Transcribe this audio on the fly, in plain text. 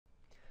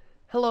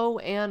Hello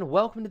and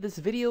welcome to this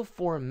video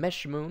for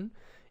Meshmoon.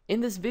 In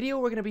this video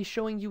we're going to be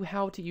showing you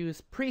how to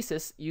use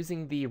Presis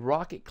using the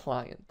Rocket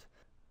client.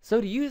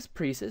 So to use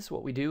Presis,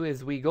 what we do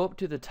is we go up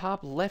to the top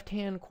left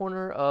hand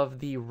corner of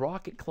the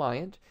Rocket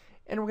client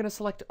and we're going to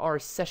select our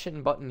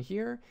session button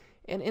here,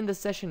 and in the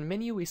session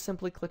menu we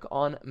simply click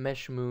on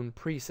Meshmoon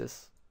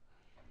Presis.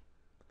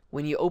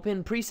 When you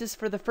open Presis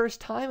for the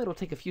first time, it'll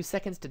take a few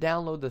seconds to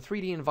download the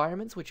 3D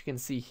environments, which you can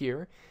see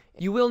here.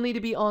 You will need to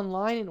be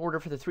online in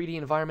order for the 3D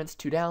environments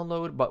to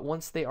download, but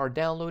once they are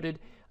downloaded,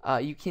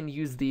 you can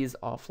use these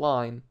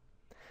offline.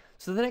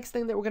 So the next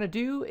thing that we're going to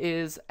do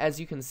is, as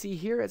you can see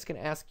here, it's going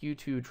to ask you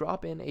to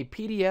drop in a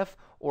PDF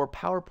or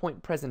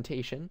PowerPoint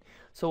presentation.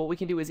 So what we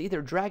can do is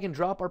either drag and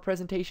drop our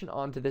presentation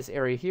onto this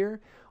area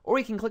here, or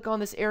we can click on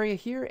this area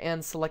here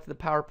and select the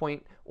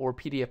PowerPoint or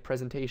PDF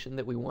presentation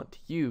that we want to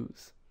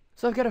use.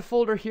 So I've got a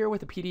folder here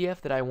with a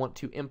PDF that I want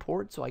to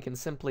import, so I can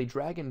simply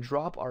drag and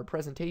drop our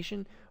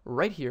presentation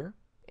right here.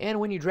 And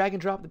when you drag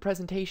and drop the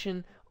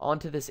presentation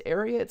onto this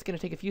area, it's going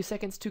to take a few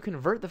seconds to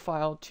convert the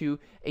file to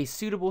a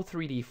suitable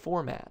 3D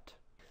format.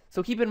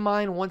 So keep in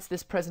mind, once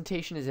this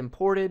presentation is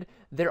imported,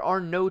 there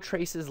are no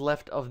traces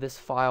left of this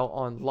file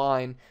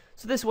online,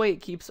 so this way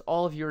it keeps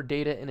all of your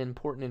data and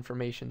important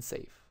information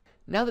safe.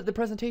 Now that the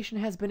presentation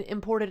has been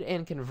imported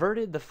and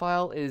converted, the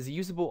file is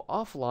usable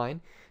offline,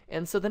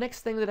 and so the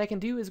next thing that I can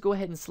do is go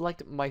ahead and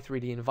select my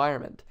 3D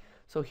environment.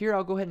 So here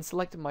I'll go ahead and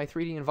select my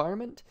 3D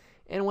environment,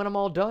 and when I'm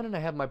all done and I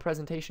have my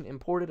presentation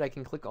imported, I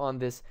can click on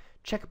this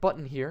check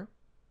button here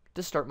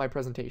to start my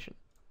presentation.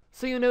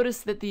 So you'll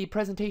notice that the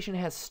presentation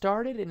has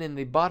started, and in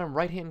the bottom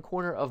right hand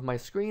corner of my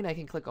screen I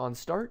can click on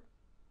Start,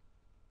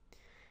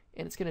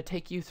 and it's going to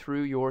take you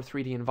through your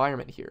 3D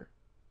environment here.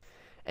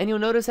 And you'll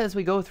notice as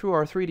we go through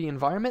our 3D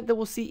environment that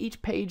we'll see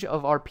each page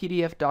of our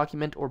PDF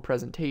document or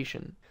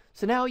presentation.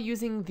 So now,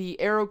 using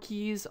the arrow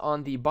keys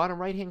on the bottom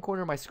right hand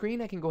corner of my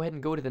screen, I can go ahead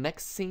and go to the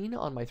next scene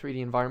on my 3D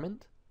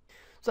environment.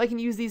 So I can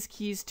use these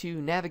keys to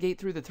navigate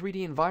through the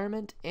 3D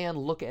environment and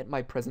look at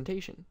my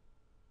presentation.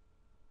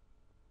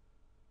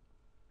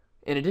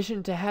 In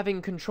addition to having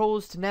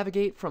controls to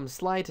navigate from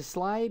slide to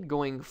slide,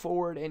 going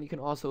forward, and you can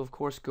also of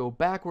course go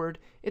backward,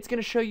 it's going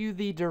to show you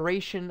the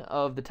duration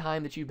of the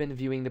time that you've been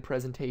viewing the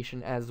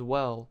presentation as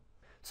well.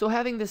 So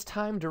having this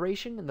time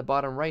duration in the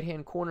bottom right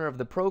hand corner of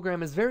the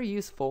program is very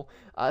useful,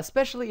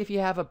 especially if you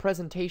have a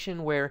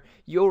presentation where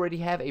you already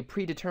have a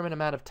predetermined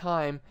amount of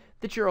time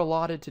that you're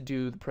allotted to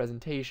do the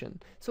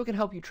presentation, so it can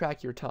help you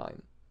track your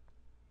time.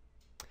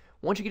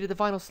 Once you get to the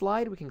final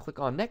slide, we can click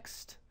on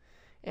Next,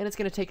 and it's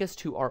going to take us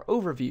to our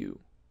overview.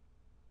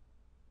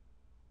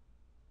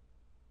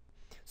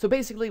 So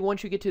basically,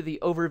 once you get to the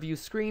overview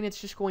screen, it's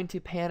just going to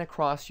pan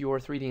across your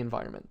 3D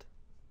environment.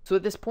 So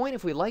at this point,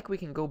 if we like, we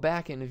can go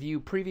back and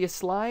view previous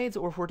slides,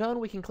 or if we're done,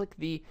 we can click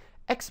the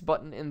X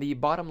button in the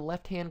bottom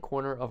left-hand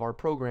corner of our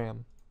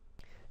program.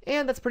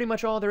 And that's pretty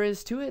much all there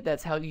is to it.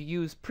 That's how you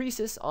use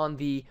Presis on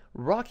the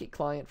Rocket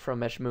client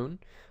from Meshmoon.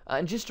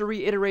 And just to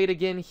reiterate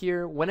again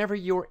here, whenever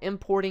you're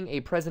importing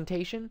a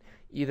presentation,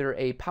 either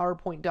a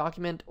PowerPoint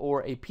document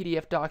or a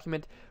PDF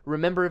document,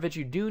 remember that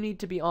you do need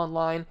to be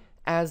online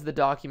as the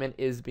document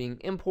is being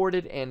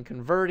imported and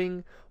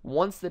converting.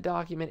 Once the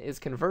document is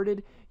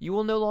converted, you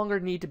will no longer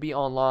need to be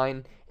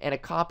online, and a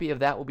copy of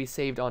that will be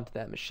saved onto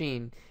that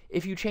machine.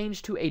 If you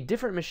change to a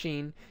different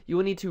machine, you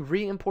will need to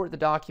re-import the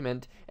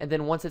document, and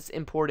then once it's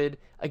imported,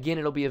 again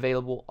it'll be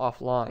available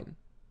offline.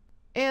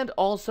 And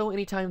also,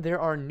 anytime there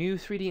are new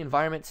 3D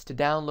environments to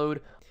download,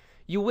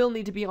 you will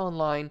need to be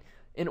online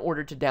in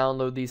order to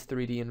download these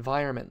 3D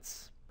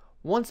environments.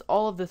 Once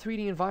all of the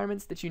 3D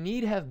environments that you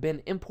need have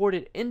been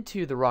imported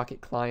into the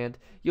Rocket client,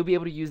 you'll be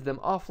able to use them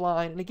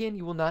offline, and again,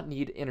 you will not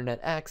need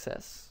internet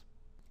access.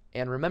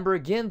 And remember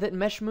again that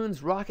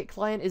Meshmoon's Rocket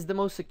client is the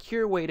most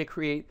secure way to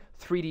create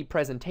 3D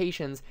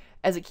presentations,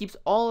 as it keeps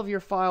all of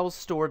your files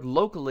stored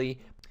locally,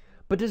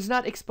 but does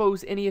not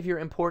expose any of your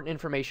important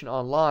information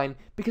online,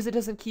 because it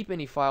doesn't keep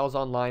any files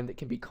online that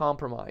can be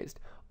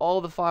compromised.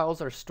 All the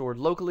files are stored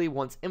locally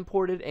once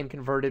imported and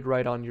converted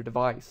right on your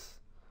device.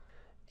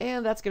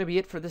 And that's going to be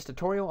it for this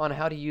tutorial on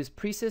how to use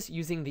Presis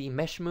using the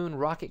Meshmoon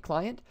Rocket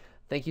client.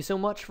 Thank you so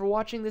much for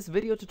watching this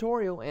video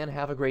tutorial, and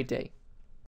have a great day.